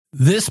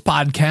This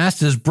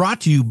podcast is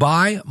brought to you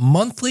by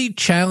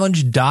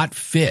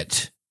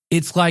monthlychallenge.fit.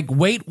 It's like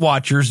Weight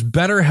Watchers,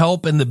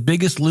 BetterHelp, and The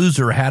Biggest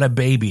Loser had a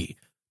baby.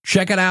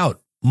 Check it out,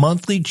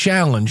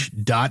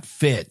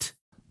 monthlychallenge.fit.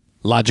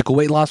 Logical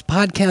Weight Loss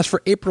Podcast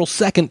for April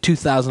 2nd,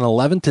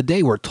 2011.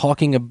 Today we're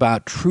talking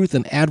about truth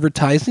in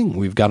advertising.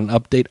 We've got an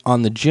update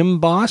on the Gym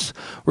Boss.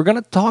 We're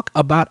going to talk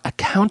about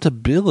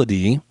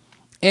accountability,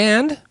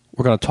 and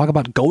we're going to talk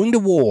about going to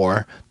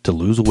war to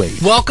lose weight.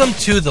 Welcome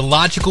to the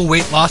Logical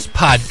Weight Loss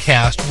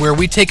Podcast, where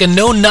we take a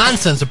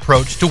no-nonsense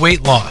approach to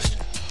weight loss.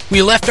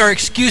 We left our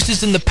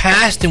excuses in the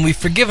past, and we've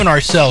forgiven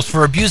ourselves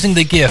for abusing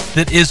the gift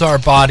that is our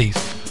bodies.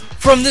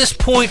 From this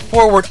point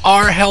forward,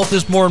 our health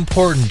is more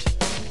important.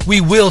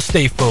 We will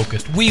stay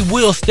focused. We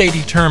will stay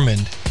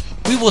determined.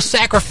 We will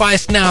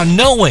sacrifice now,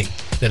 knowing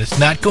that it's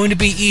not going to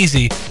be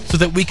easy, so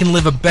that we can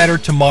live a better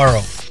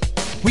tomorrow.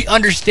 We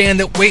understand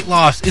that weight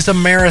loss is a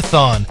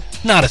marathon,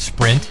 not a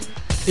sprint.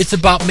 It's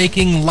about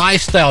making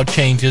lifestyle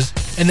changes,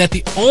 and that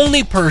the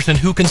only person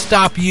who can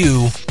stop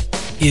you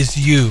is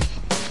you.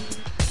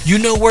 You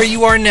know where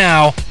you are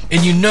now,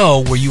 and you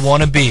know where you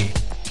want to be.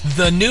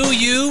 The new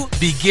you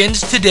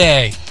begins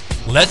today.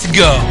 Let's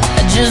go.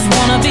 I just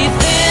wanna be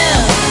thin,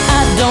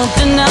 I don't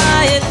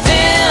deny it,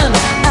 thin.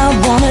 I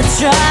wanna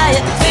try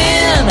it,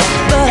 thin,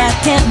 but I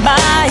can't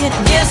buy it.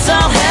 Guess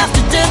I'll have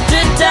to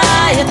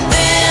diet,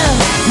 thin.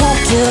 Won't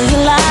kill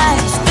your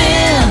lies,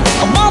 thin.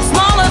 I want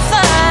smaller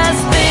thighs,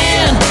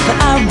 thin, but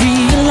I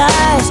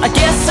realize I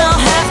guess I'll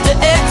have to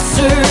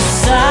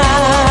exercise.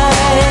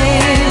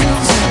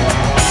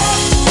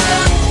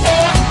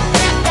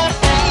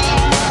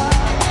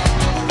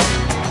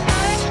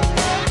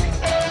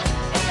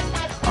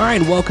 All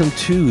right, welcome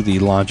to the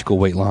Logical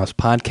Weight Loss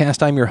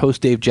Podcast. I'm your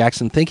host, Dave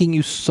Jackson. Thanking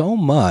you so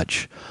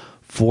much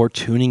for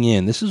tuning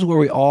in. This is where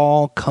we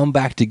all come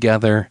back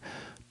together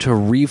to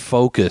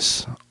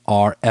refocus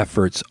our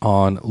efforts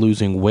on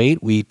losing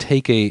weight. We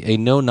take a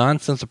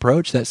no-nonsense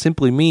approach. That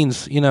simply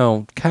means,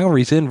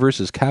 calories in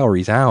versus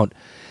calories out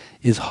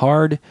is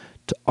hard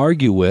to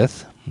argue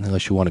with,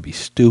 unless you want to be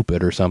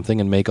stupid or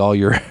something and make all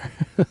your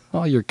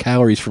all your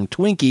calories from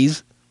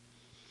Twinkies.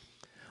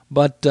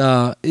 But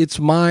it's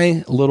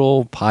my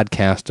little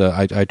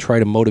podcast. I try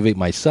to motivate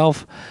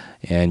myself,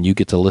 and you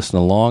get to listen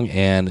along.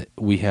 And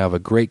we have a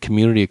great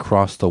community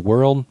across the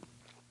world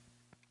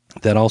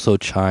that also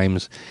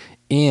chimes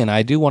in.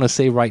 I do want to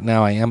say right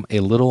now I am a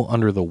little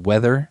under the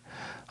weather.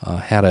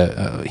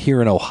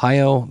 Here in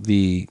Ohio,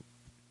 the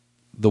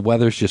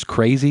weather's just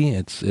crazy.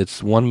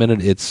 It's 1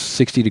 minute it's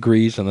 60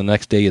 degrees, and the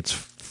next day it's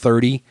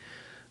 30.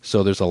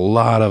 So there's a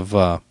lot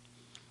of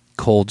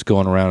colds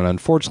going around, and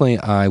unfortunately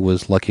I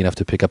was lucky enough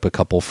to pick up a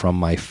couple from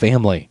my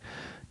family,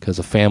 because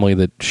a family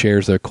that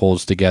shares their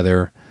colds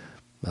together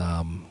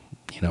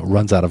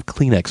runs out of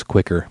Kleenex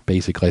quicker,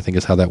 basically, I think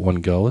is how that one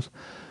goes.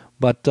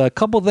 But a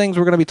couple things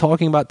we're going to be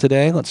talking about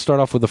today. Let's start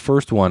off with the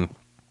first one.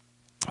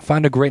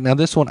 Now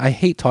this one, I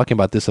hate talking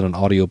about this in an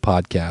audio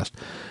podcast,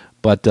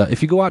 but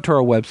if you go out to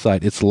our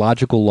website, it's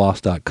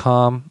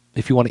logicalloss.com.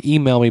 If you want to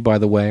email me, by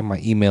the way, my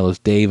email is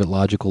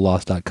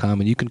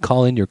dave@logicalloss.com, and you can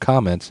call in your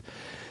comments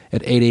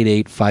at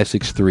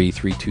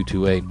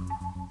 888-563-3228.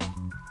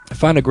 I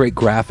found a great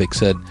graphic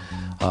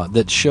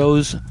that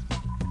shows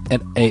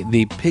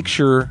the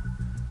picture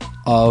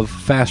of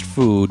fast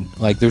food.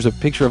 Like, there's a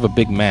picture of a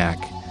Big Mac,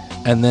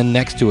 and then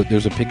next to it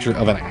there's a picture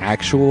of an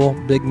actual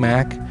Big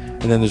Mac,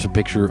 and then there's a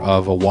picture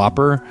of a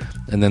Whopper,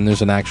 and then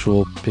there's an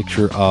actual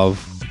picture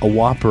of a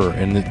Whopper,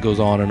 and it goes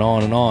on and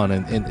on and on.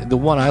 And the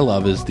one I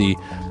love is the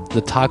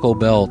Taco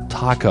Bell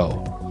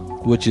taco,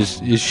 which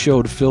is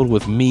showed filled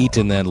with meat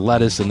and then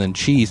lettuce and then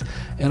cheese.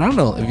 And I don't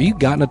know, have you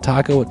gotten a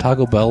taco at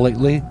Taco Bell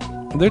lately?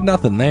 There's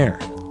nothing there.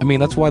 I mean,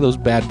 that's why those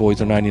bad boys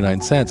are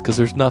 99 cents, because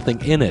there's nothing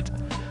in it.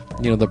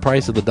 The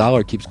price of the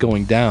dollar keeps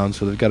going down,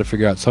 so they've got to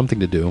figure out something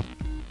to do.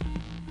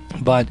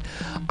 But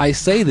I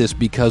say this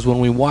because when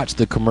we watch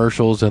the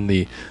commercials and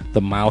the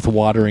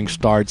mouth-watering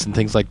starts and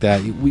things like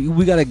that,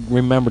 we got to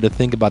remember to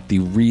think about the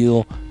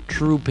real,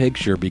 true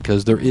picture,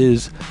 because there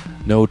is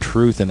no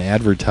truth in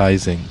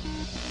advertising.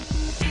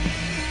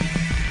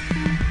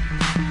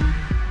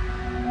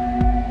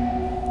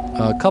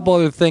 A couple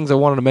other things I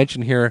wanted to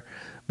mention here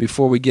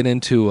before we get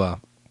into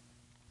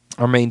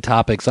our main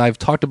topics. I've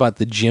talked about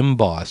the Gym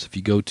Boss. If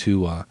you go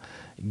to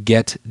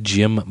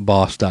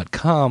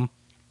getgymboss.com,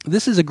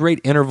 this is a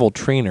great interval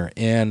trainer,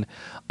 and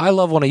I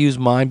love when I use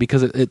mine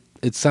because it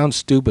sounds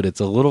stupid. It's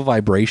a little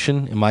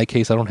vibration. In my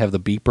case, I don't have the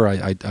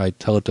beeper. I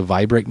tell it to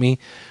vibrate me.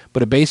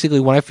 But basically,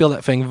 when I feel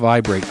that thing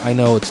vibrate, I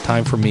know it's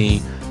time for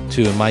me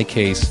to, in my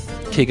case,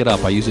 kick it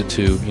up. I use it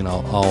to,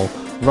 I'll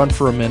run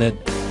for a minute,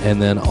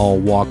 and then I'll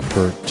walk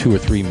for 2 or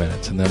 3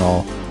 minutes, and then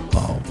I'll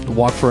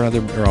walk for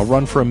another, or I'll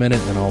run for a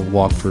minute, and I'll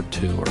walk for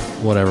 2 or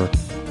whatever.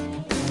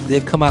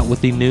 They've come out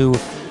with the new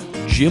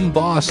Gym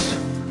Boss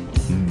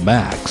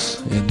Max.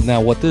 And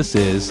now what this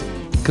is,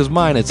 because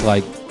mine, it's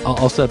like,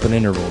 I'll set up an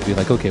interval. Be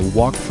like, okay,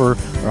 run for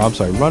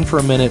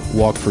a minute,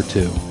 walk for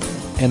 2.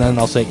 And then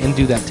I'll say, and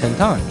do that 10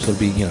 times. So it'll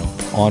be,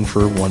 on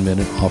for 1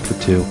 minute, off for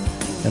 2,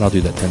 and I'll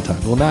do that 10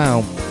 times. Well,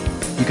 now,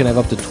 You can have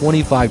up to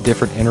 25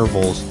 different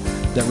intervals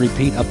that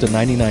repeat up to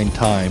 99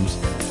 times.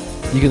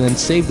 You can then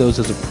save those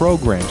as a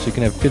program, so you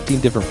can have 15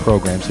 different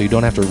programs, so you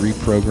don't have to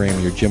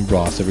reprogram your Gym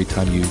Boss every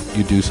time you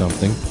do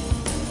something.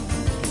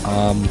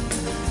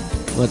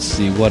 Let's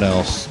see, what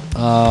else?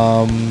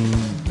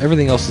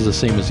 Everything else is the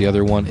same as the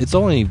other one. It's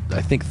only,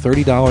 I think,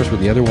 $30, where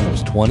the other one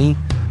was $20.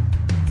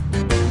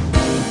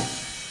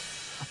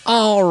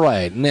 All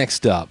right,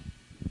 next up.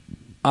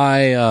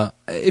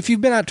 If you've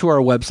been out to our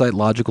website,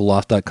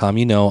 logicalloss.com,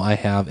 you know I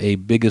have a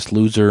Biggest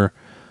Loser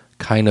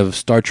kind of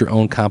start your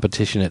own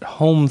competition at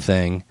home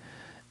thing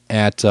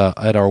at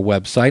our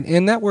website,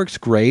 and that works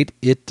great.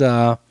 It's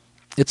an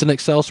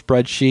Excel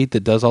spreadsheet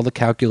that does all the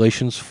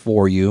calculations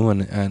for you,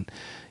 and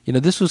you know,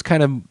 this was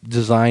kind of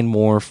designed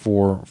more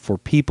for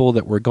people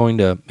that were going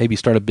to maybe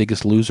start a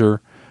Biggest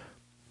Loser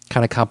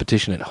kind of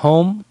competition at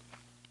home.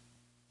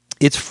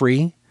 It's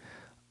free,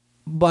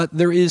 but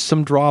there is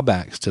some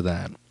drawbacks to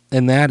that.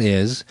 And that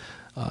is,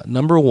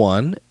 number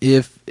one,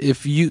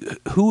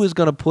 who is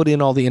going to put in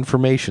all the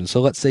information?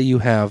 So let's say you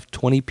have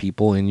 20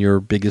 people in your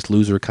Biggest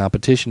Loser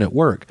competition at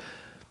work.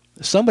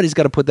 Somebody's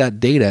got to put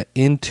that data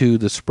into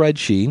the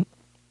spreadsheet.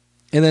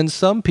 And then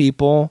some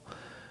people,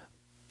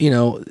 you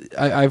know,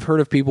 I've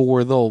heard of people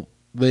where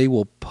they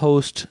will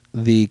post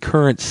the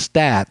current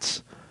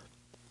stats,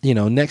 you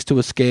know, next to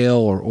a scale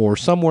or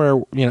somewhere,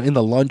 you know, in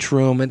the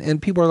lunchroom.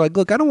 And people are like,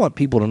 look, I don't want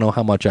people to know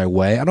how much I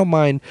weigh. I don't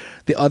mind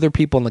the other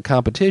people in the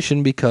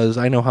competition because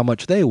I know how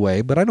much they weigh,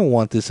 but I don't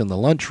want this in the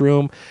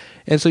lunchroom.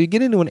 And so you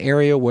get into an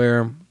area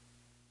where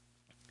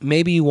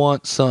maybe you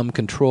want some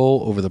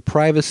control over the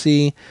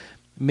privacy.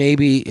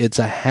 Maybe it's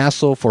a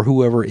hassle for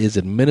whoever is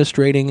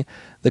administrating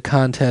the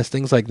contest,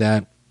 things like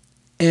that.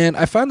 And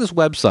I found this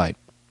website.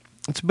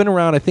 It's been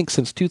around, I think,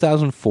 since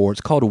 2004.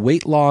 It's called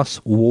Weight Loss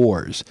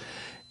Wars.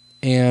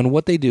 And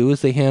what they do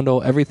is they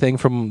handle everything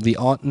from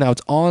now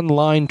it's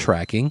online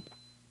tracking.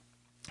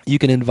 You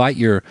can invite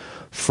your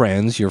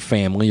friends, your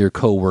family, your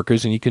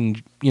coworkers, and you can,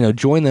 you know,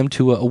 join them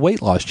to a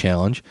weight loss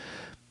challenge.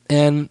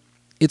 And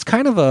it's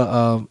kind of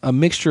a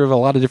mixture of a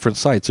lot of different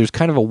sites. There's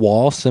kind of a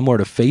wall similar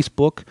to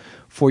Facebook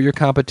for your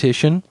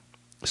competition.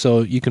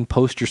 So you can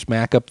post your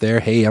smack up there.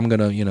 Hey, I'm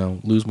going to, you know,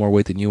 lose more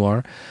weight than you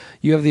are.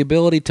 You have the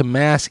ability to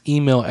mass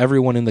email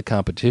everyone in the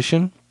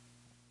competition.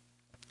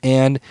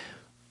 And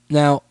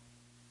now,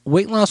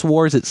 Weight Loss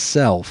Wars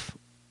itself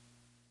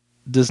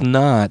does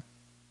not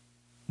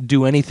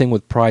do anything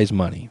with prize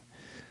money.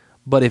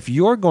 But if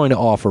you're going to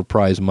offer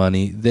prize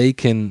money, they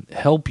can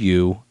help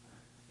you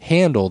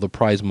handle the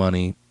prize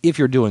money if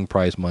you're doing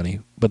prize money,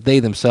 but they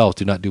themselves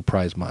do not do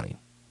prize money.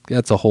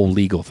 That's a whole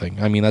legal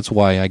thing. I mean, that's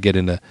why I get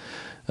into,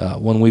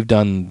 when we've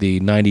done the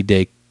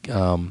 90-day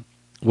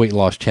weight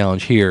loss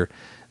challenge here,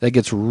 that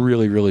gets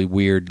really, really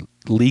weird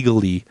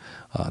legally,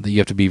 that you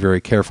have to be very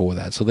careful with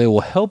that. So they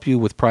will help you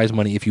with prize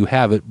money if you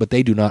have it, but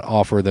they do not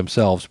offer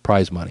themselves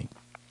prize money.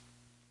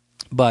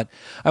 But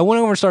I went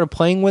over and started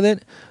playing with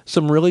it.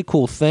 Some really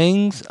cool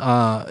things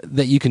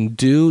that you can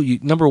do.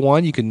 Number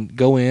one, you can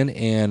go in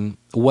and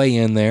weigh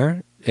in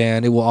there,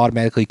 and it will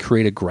automatically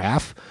create a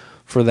graph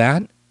for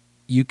that.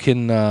 You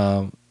can,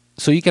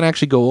 so you can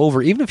actually go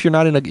over, even if you're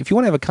not if you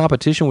want to have a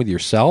competition with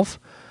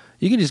yourself,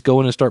 you can just go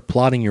in and start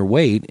plotting your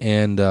weight,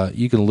 and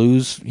you can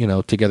lose, you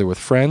know, together with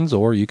friends,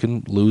 or you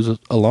can lose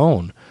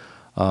alone.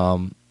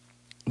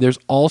 There's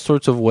all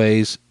sorts of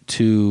ways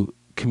to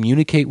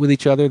communicate with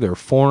each other. There are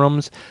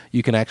forums.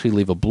 You can actually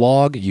leave a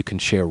blog. You can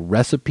share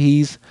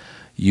recipes.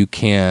 You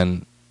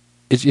can.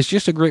 It's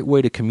just a great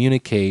way to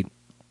communicate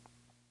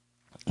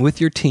with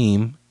your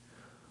team,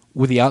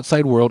 with the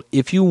outside world.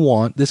 If you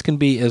want, this can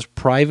be as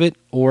private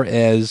or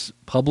as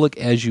public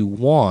as you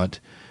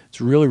want.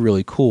 It's really,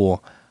 really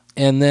cool.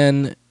 And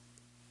then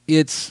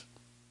it's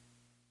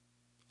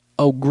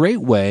a great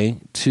way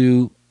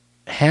to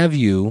have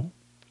you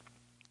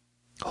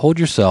hold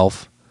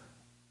yourself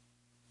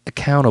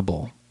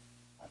accountable.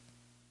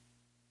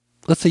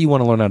 Let's say you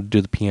want to learn how to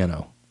do the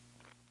piano,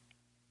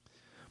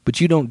 but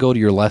you don't go to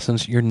your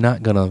lessons. You're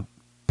not going to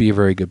be a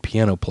very good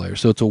piano player.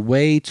 So it's a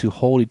way to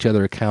hold each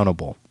other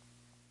accountable.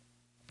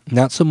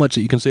 Not so much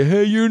that you can say,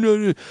 hey, you're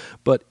not,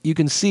 but you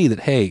can see that,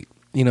 hey,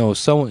 you know,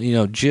 someone, you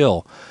know,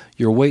 Jill,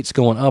 your weight's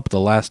going up the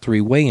last 3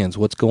 weigh-ins.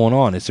 What's going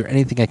on? Is there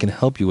anything I can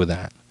help you with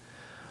that?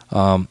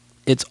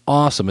 It's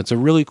awesome. It's a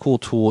really cool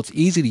tool. It's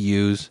easy to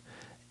use,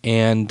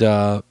 and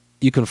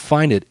you can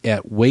find it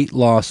at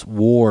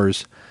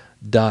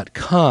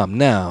weightlosswars.com.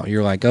 Now,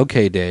 you're like,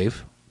 okay,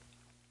 Dave,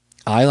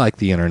 I like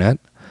the internet.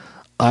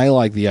 I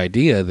like the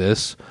idea of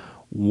this.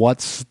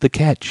 What's the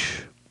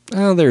catch?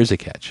 Oh, there is a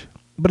catch,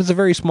 but it's a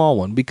very small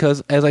one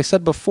because, as I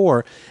said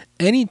before,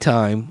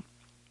 anytime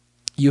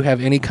you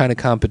have any kind of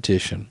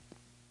competition,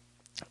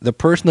 the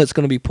person that's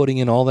going to be putting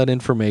in all that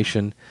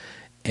information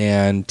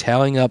and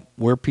tallying up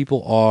where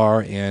people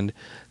are and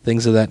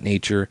things of that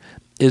nature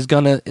is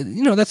going to,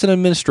 you know, that's an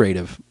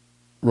administrative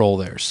role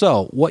there.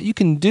 So what you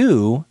can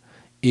do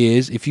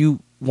is, if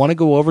you want to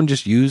go over and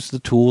just use the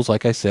tools,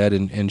 like I said,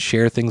 and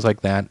share things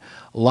like that,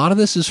 a lot of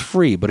this is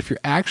free. But if you're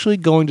actually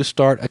going to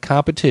start a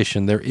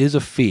competition, there is a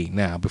fee.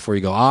 Now, before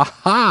you go,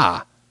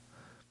 aha,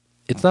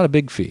 It's not a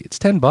big fee. It's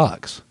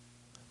 $10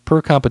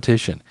 per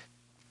competition.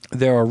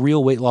 There are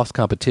real weight loss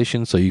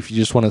competitions, so if you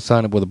just want to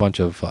sign up with a bunch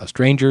of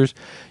strangers,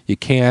 you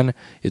can.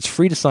 It's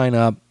free to sign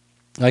up.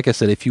 Like I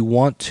said, if you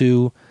want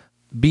to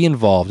be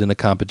involved in a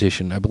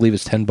competition, I believe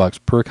it's $10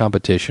 per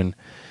competition.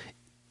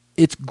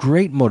 It's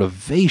great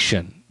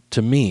motivation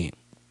to me.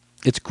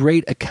 It's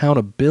great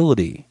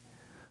accountability.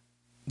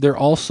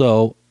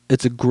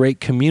 It's a great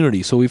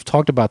community. So we've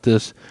talked about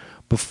this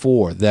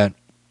before, that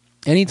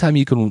anytime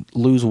you can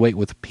lose weight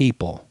with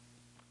people,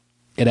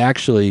 it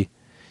actually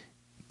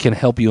can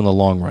help you in the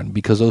long run,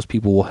 because those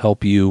people will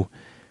help you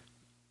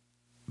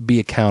be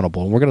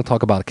accountable. And we're going to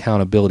talk about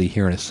accountability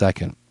here in a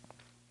second.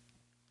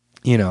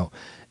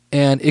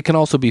 And it can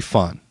also be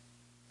fun,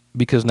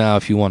 because now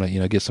if you want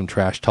to, get some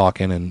trash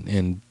talking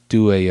and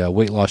do a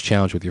weight loss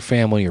challenge with your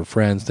family or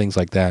friends, things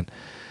like that.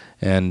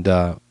 And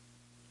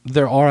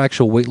there are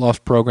actual weight loss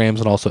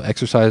programs and also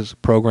exercise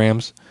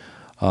programs.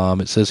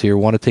 It says here,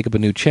 want to take up a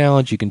new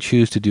challenge? You can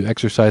choose to do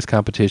exercise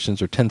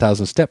competitions or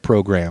 10,000 step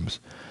programs.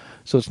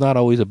 So it's not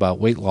always about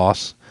weight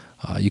loss.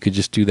 You could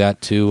just do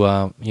that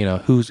to,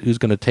 who's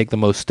going to take the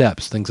most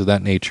steps, things of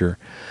that nature.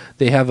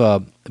 They have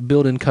a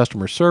built-in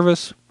customer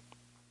service.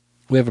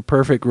 We have a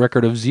perfect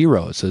record of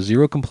 0. It says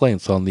 0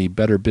 complaints on the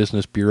Better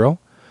Business Bureau,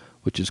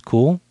 which is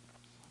cool.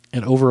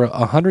 And over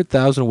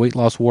 100,000 weight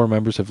loss war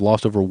members have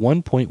lost over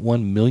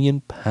 1.1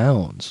 million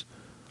pounds.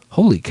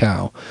 Holy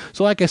cow.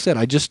 So like I said,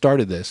 I just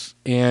started this.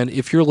 And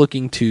if you're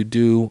looking to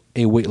do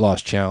a weight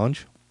loss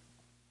challenge,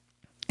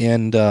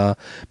 and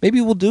maybe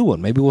we'll do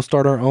one. Maybe we'll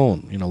start our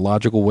own,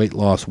 logical weight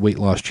loss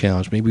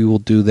challenge. Maybe we'll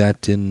do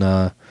that in,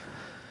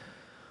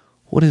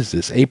 what is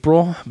this,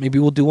 April? Maybe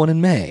we'll do one in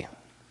May,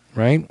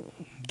 right?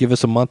 Give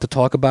us a month to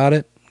talk about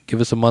it.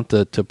 Give us a month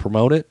to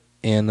promote it.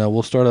 And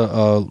we'll start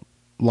a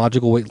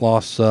logical weight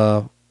loss.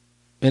 And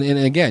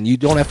again, you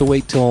don't have to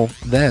wait till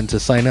then to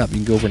sign up. You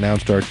can go over now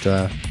and start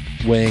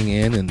weighing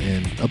in and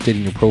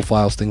updating your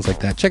profiles, things like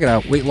that. Check it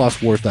out,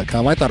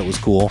 weightlosswars.com. I thought it was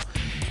cool.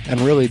 And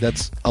really,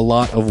 that's a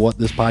lot of what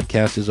this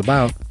podcast is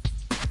about,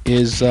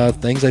 is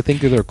things I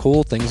think that are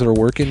cool, things that are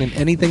working, and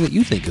anything that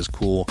you think is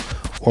cool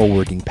or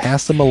working.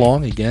 Pass them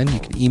along. Again, you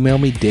can email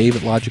me,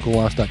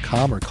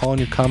 dave@logicalloss.com, or call in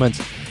your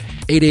comments,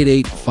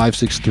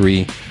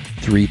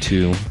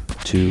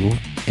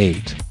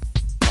 888-563-3228.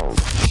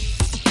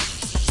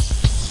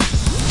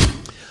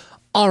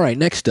 All right,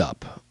 next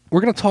up,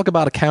 we're going to talk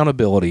about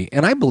accountability.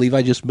 And I believe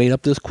I just made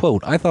up this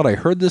quote. I thought I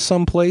heard this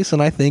someplace,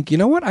 and I think, you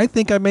know what? I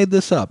think I made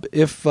this up.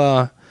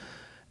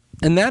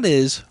 And that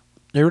is,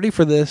 you ready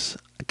for this?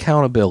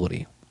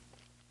 Accountability.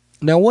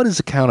 Now, what is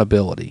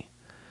accountability?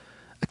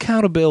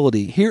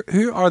 Accountability, here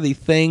are the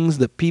things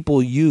that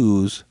people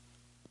use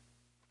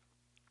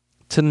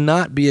to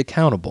not be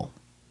accountable.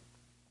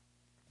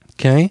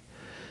 Okay?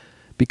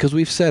 Because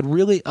we've said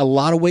really a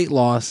lot of weight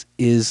loss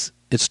it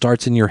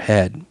starts in your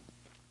head.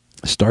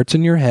 It starts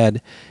in your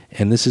head,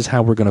 and this is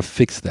how we're going to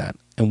fix that.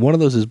 And one of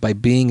those is by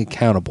being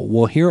accountable.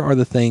 Well, here are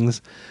the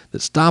things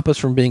that stop us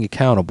from being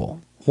accountable.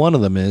 One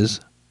of them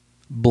is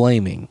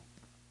blaming.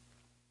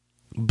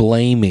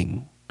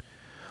 Blaming.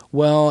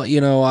 Well,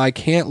 I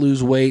can't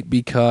lose weight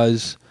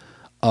because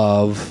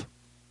of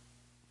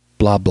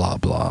blah, blah,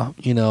 blah.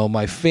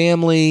 My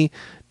family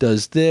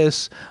does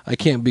this. I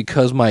can't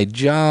because my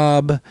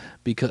job,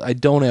 because I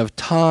don't have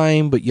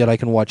time, but yet I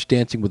can watch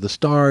Dancing with the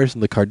Stars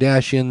and the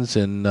Kardashians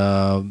and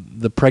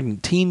the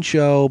Pregnant Teen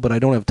Show, but I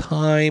don't have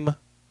time.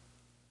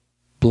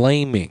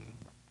 Blaming.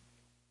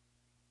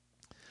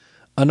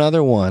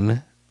 Another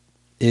one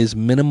is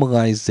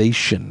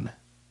minimalization.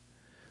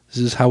 This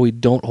is how we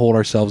don't hold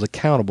ourselves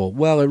accountable.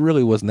 Well, it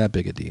really wasn't that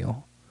big a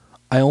deal.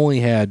 I only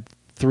had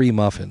 3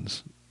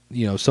 muffins.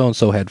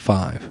 So-and-so had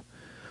 5.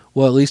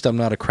 Well, at least I'm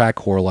not a crack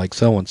whore like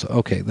so-and-so.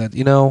 Okay, that's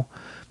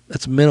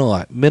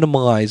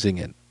minimalizing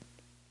it.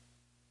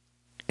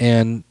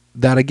 And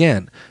that,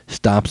 again,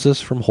 stops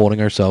us from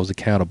holding ourselves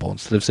accountable.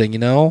 Instead of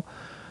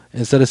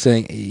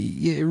saying,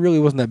 it really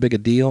wasn't that big a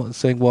deal, and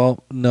saying,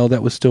 well, no,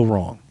 that was still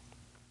wrong.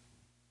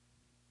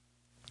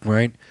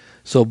 Right?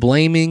 So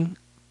blaming,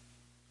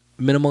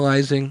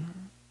 minimalizing,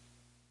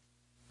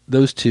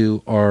 those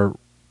two are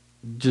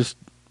just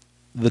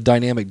the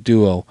dynamic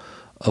duo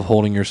of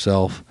holding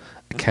yourself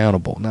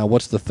accountable. Now,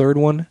 what's the third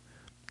one?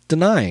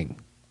 Denying.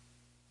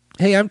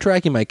 Hey, I'm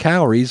tracking my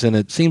calories, and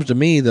it seems to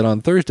me that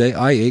on Thursday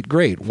I ate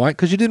great. Why?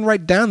 Because you didn't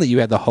write down that you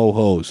had the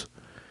ho-hos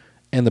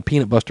and the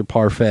peanut butter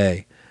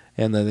parfait,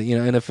 and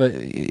and if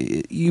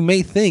you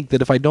may think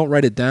that if I don't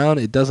write it down,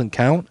 it doesn't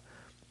count.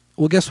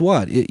 Well, guess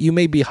what? You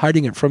may be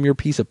hiding it from your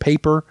piece of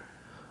paper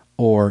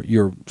or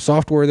your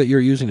software that you're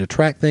using to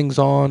track things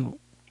on,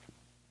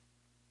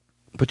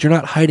 but you're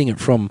not hiding it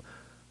from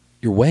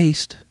your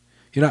waist.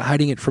 You're not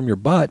hiding it from your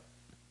butt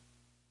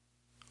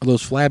or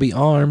those flabby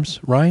arms,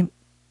 right?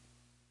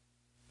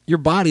 Your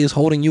body is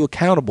holding you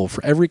accountable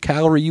for every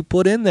calorie you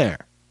put in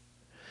there.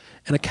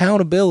 And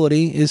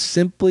accountability is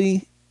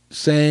simply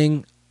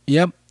saying,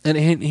 yep, and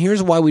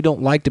here's why we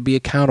don't like to be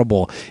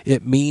accountable.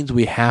 It means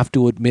we have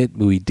to admit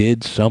we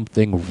did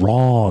something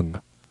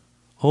wrong.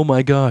 Oh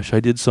my gosh, I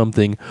did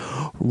something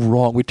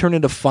wrong. We turned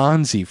into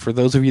Fonzie. For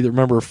those of you that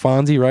remember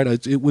Fonzie, right?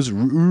 It was...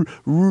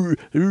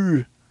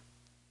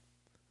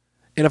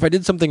 And if I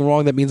did something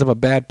wrong, that means I'm a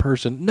bad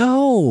person.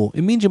 No,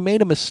 it means you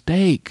made a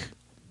mistake.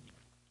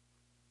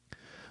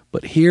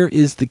 But here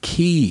is the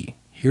key.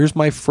 Here's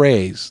my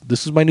phrase.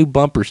 This is my new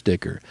bumper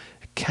sticker.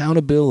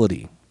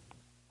 Accountability.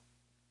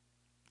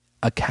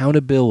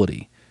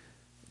 Accountability.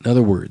 In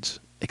other words,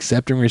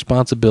 accepting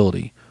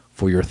responsibility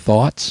for your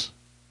thoughts,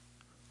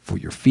 for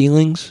your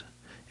feelings,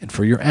 and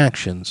for your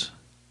actions.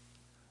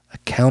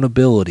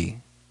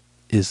 Accountability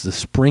is the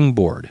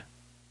springboard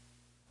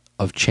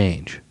of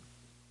change.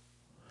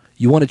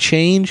 You want to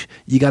change,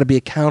 you got to be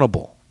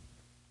accountable.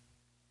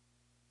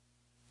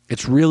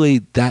 It's really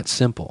that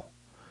simple.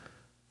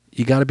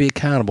 You got to be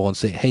accountable and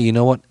say, hey, you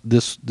know what?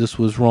 This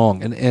was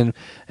wrong. And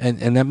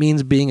that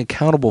means being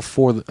accountable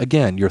for,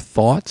 again, your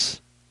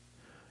thoughts,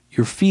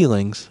 your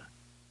feelings,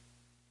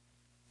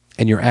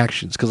 and your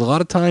actions. Because a lot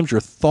of times your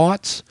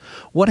thoughts,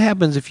 what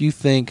happens if you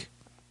think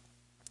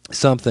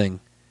something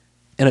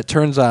and it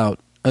turns out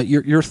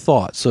your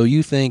thoughts, so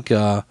you think,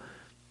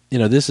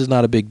 this is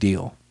not a big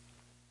deal.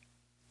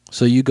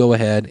 So you go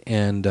ahead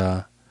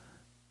and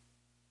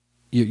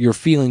your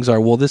feelings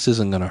are, well, this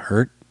isn't going to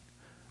hurt.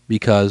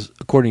 Because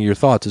according to your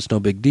thoughts, it's no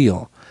big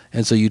deal.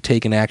 And so you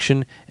take an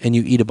action and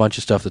you eat a bunch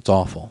of stuff that's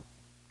awful.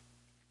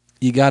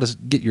 You got to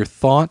get your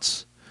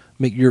thoughts,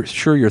 make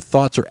sure your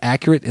thoughts are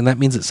accurate, and that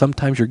means that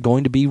sometimes you're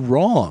going to be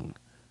wrong.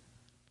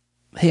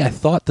 Hey, I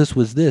thought this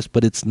was this,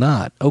 but it's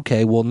not.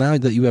 Okay, well, now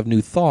that you have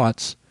new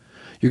thoughts,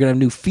 you're going to have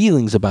new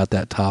feelings about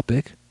that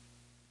topic.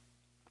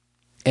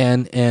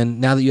 And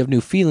now that you have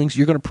new feelings,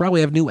 you're going to probably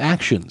have new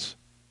actions.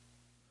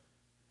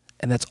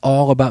 And that's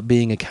all about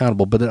being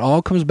accountable. But it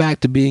all comes back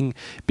to being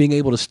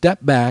able to step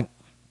back,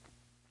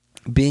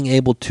 being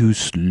able to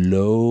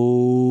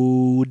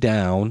slow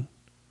down,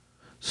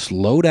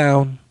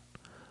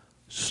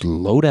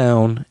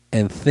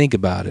 and think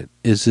about it.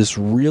 Is this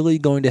really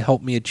going to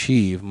help me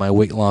achieve my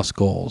weight loss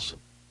goals?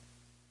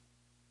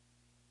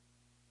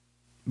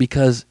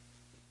 Because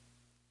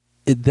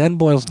it then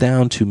boils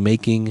down to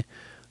making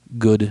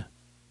good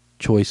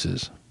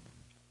choices.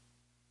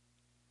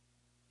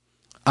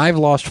 I've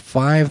lost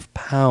 5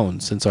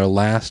 pounds since in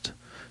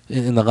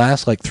the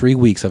last 3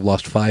 weeks, I've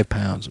lost 5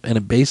 pounds. And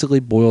it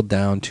basically boiled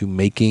down to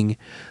making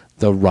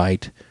the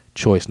right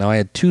choice. Now, I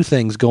had two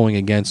things going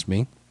against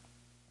me.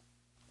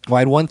 Well, I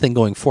had one thing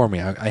going for me.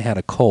 I had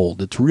a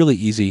cold. It's really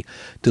easy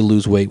to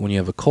lose weight when you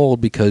have a cold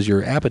because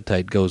your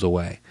appetite goes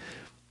away.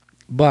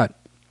 But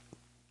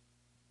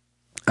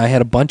I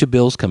had a bunch of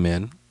bills come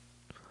in.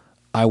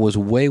 I was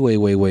way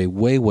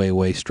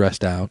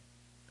stressed out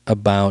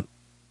about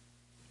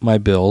my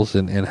bills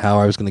and how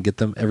I was going to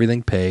get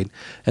everything paid.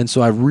 And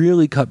so I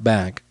really cut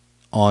back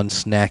on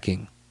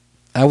snacking.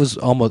 I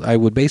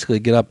would basically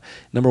get up.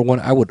 Number one,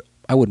 I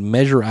would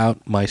measure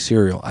out my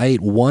cereal. I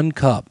ate 1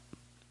 cup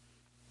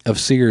of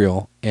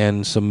cereal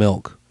and some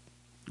milk,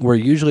 where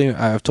usually,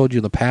 I've told you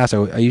in the past,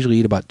 I usually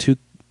eat about 2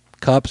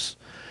 cups.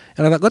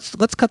 And I thought,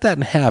 let's cut that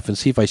in half and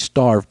see if I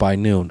starve by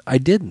noon. I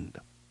didn't.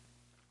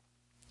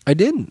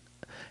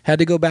 Had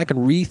to go back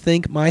and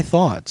rethink my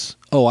thoughts.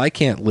 Oh, I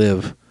can't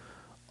live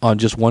on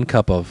just 1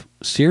 cup of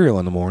cereal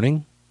in the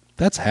morning.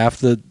 That's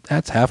half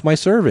my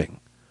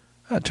serving.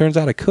 It turns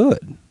out I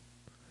could.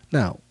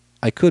 Now,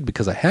 I could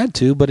because I had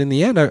to, but in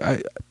the end,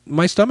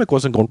 my stomach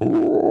wasn't going...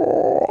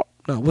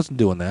 No, it wasn't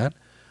doing that.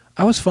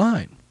 I was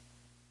fine.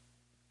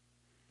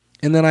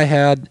 And then I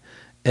had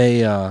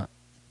a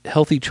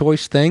healthy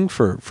choice thing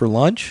for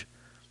lunch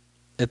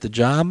at the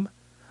job.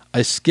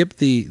 I skipped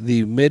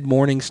the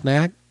mid-morning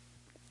snack.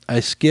 I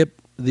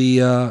skipped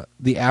the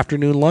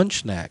afternoon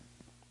lunch snack.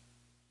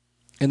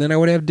 And then I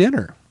would have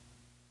dinner.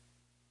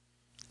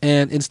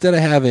 And instead of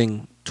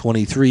having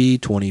 23,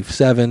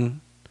 27,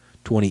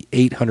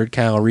 2,800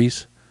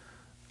 calories,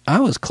 I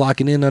was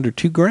clocking in under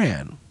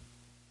 $2,000.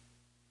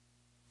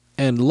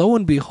 And lo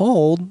and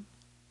behold,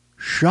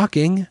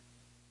 shocking,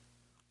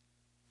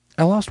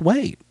 I lost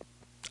weight.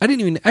 I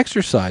didn't even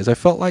exercise. I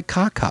felt like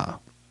caca.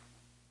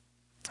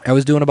 I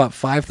was doing about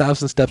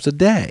 5,000 steps a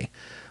day.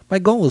 My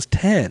goal is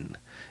 10.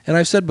 And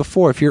I've said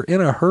before, if you're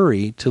in a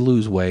hurry to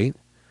lose weight,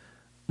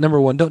 number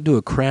one, don't do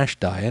a crash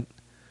diet.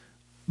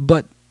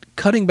 But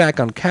cutting back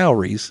on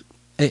calories,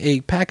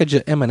 a package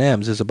of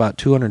M&Ms is about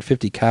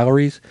 250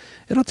 calories.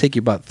 It'll take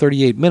you about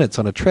 38 minutes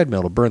on a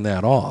treadmill to burn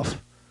that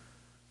off.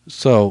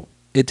 So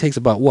it takes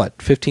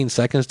about, 15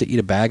 seconds to eat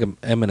a bag of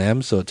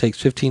M&Ms? So it takes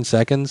 15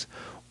 seconds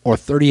or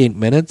 38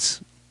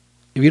 minutes.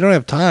 If you don't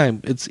have time,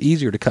 it's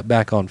easier to cut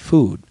back on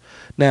food.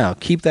 Now,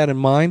 keep that in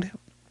mind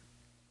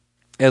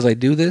as I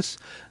do this.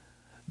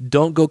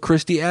 Don't go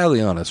Kirstie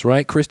Alley on us,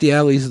 right? Kirstie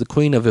Alley is the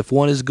queen of if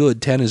 1 is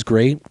good, 10 is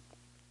great.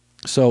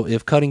 So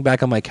if cutting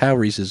back on my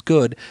calories is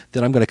good,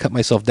 then I'm going to cut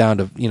myself down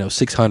to,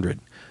 600.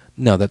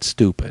 No, that's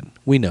stupid.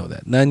 We know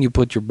that. And then you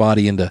put your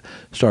body into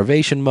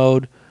starvation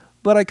mode.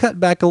 But I cut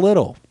back a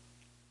little.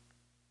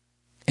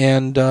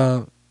 And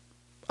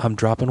I'm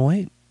dropping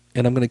weight.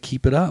 And I'm going to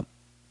keep it up.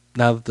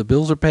 Now that the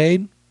bills are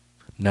paid,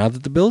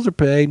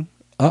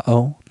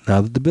 uh-oh,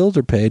 Now that the bills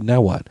are paid,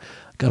 now what?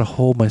 I got to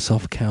hold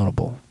myself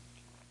accountable.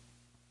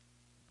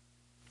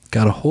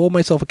 Got to hold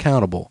myself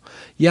accountable.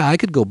 Yeah, I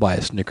could go buy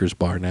a Snickers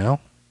bar now.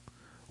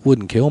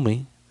 Wouldn't kill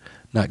me.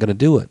 Not going to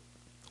do it.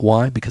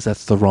 Why? Because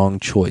that's the wrong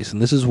choice.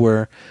 And this is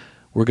where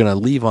we're going to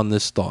leave on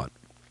this thought.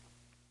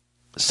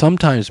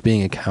 Sometimes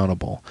being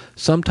accountable,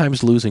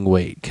 sometimes losing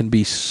weight can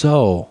be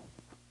so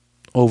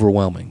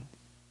overwhelming.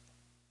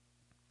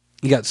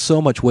 You got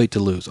so much weight to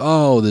lose.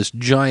 Oh, this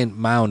giant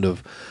mound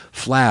of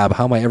flab.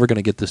 How am I ever going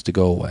to get this to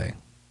go away?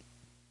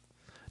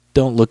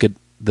 Don't look at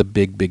the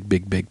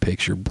big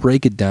picture.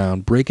 Break it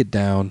down.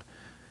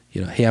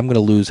 You know, hey, I'm going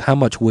to lose how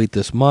much weight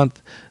this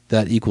month.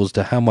 That equals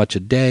to how much a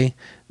day.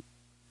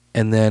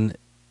 And then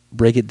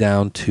break it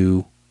down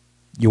to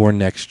your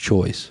next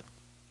choice.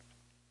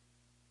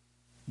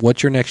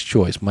 What's your next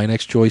choice? My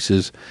next choice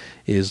is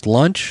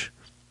lunch.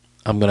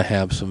 I'm going to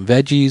have some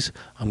veggies.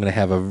 I'm going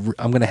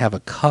to have a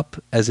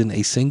cup, as in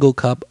a single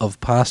cup of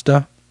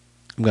pasta.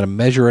 I'm going to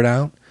measure it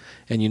out.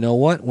 And you know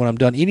what? When I'm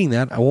done eating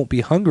that, I won't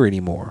be hungry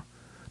anymore.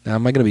 Now,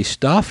 am I going to be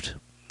stuffed?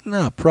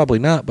 No, probably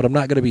not, but I'm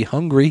not going to be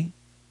hungry.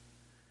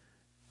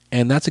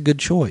 And that's a good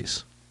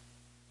choice.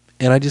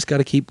 And I just got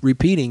to keep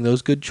repeating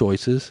those good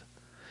choices.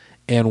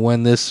 And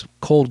when this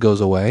cold goes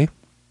away,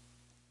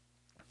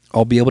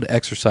 I'll be able to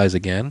exercise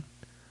again.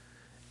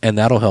 And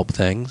that'll help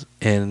things.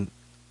 And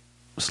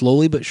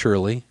slowly but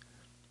surely,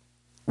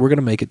 we're going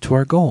to make it to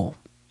our goal.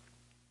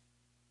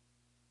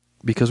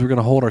 Because we're going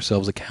to hold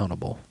ourselves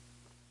accountable.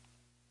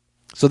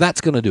 So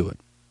that's going to do it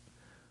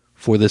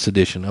for this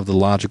edition of the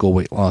Logical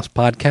Weight Loss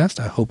Podcast.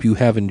 I hope you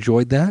have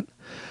enjoyed that.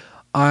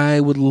 I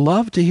would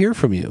love to hear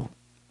from you.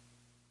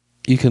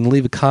 You can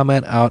leave a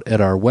comment out at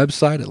our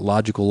website at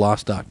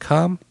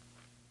logicalloss.com.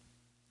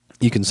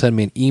 You can send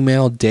me an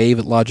email,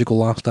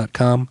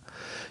 dave@logicalloss.com.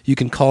 You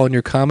can call in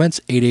your comments,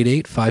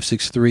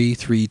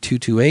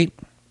 888-563-3228.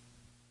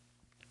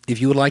 If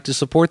you would like to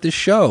support this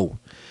show,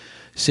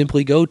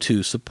 simply go to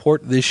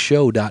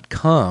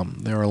supportthisShow.com.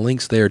 There are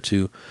links there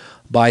to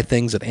buy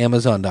things at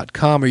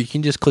Amazon.com, or you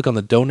can just click on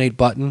the donate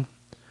button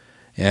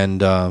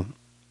and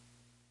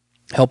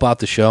help out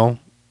the show.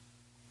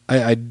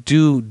 I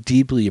do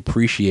deeply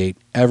appreciate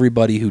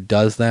everybody who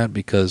does that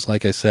because,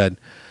 like I said,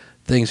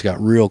 things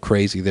got real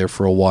crazy there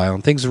for a while,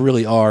 and things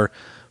really are,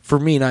 for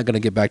me, not going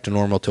to get back to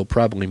normal till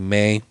probably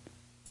May.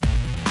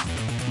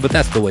 But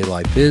that's the way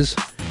life is,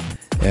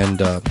 and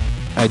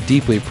I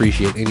deeply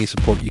appreciate any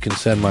support you can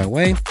send my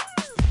way.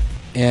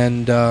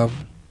 And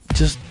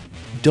just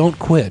don't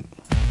quit.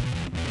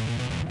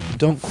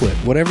 Don't quit.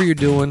 Whatever you're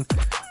doing,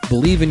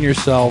 believe in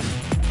yourself.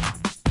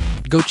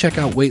 Go check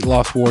out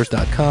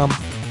weightlosswars.com.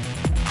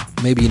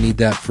 Maybe you need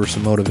that for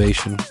some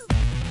motivation.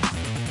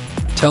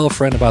 Tell a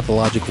friend about the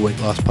Logical Weight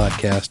Loss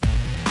Podcast.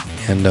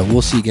 And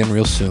we'll see you again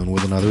real soon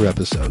with another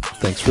episode.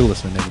 Thanks for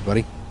listening,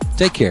 everybody.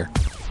 Take care.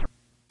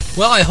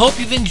 Well, I hope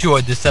you've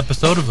enjoyed this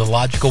episode of the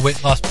Logical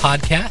Weight Loss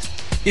Podcast.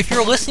 If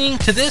you're listening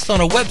to this on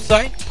a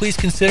website, please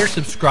consider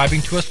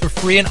subscribing to us for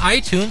free in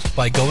iTunes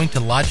by going to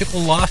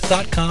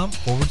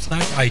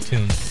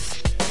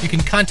logicalloss.com/iTunes. You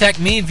can contact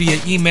me via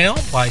email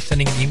by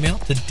sending an email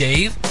to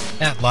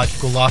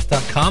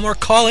dave@logicalloss.com or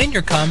call in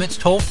your comments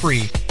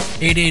toll-free,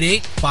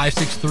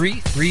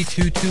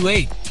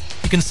 888-563-3228.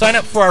 You can sign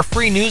up for our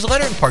free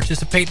newsletter and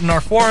participate in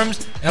our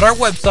forums at our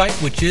website,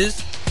 which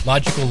is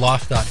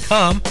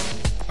logicalloss.com.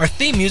 Our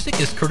theme music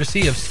is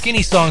courtesy of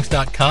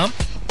skinnysongs.com.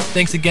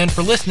 Thanks again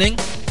for listening.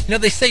 You know,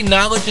 they say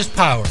knowledge is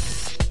power.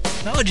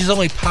 Knowledge is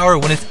only power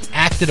when it's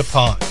acted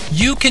upon.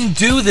 You can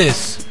do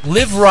this.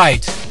 Live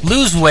right.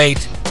 Lose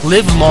weight.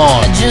 Live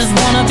long. I just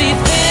wanna be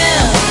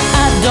thin.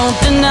 I don't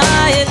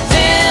deny it.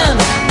 Thin.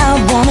 I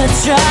wanna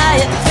try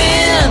it.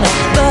 Thin.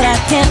 But I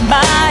can't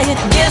buy it.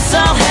 Guess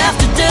I'll have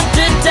to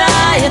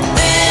diet.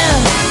 Thin.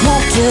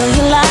 Won't tell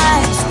you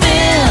lies.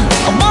 Thin.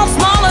 I want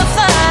smaller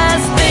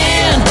thighs.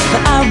 Thin.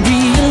 But I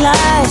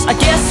realize I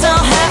guess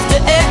I'll have to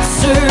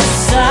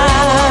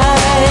exercise.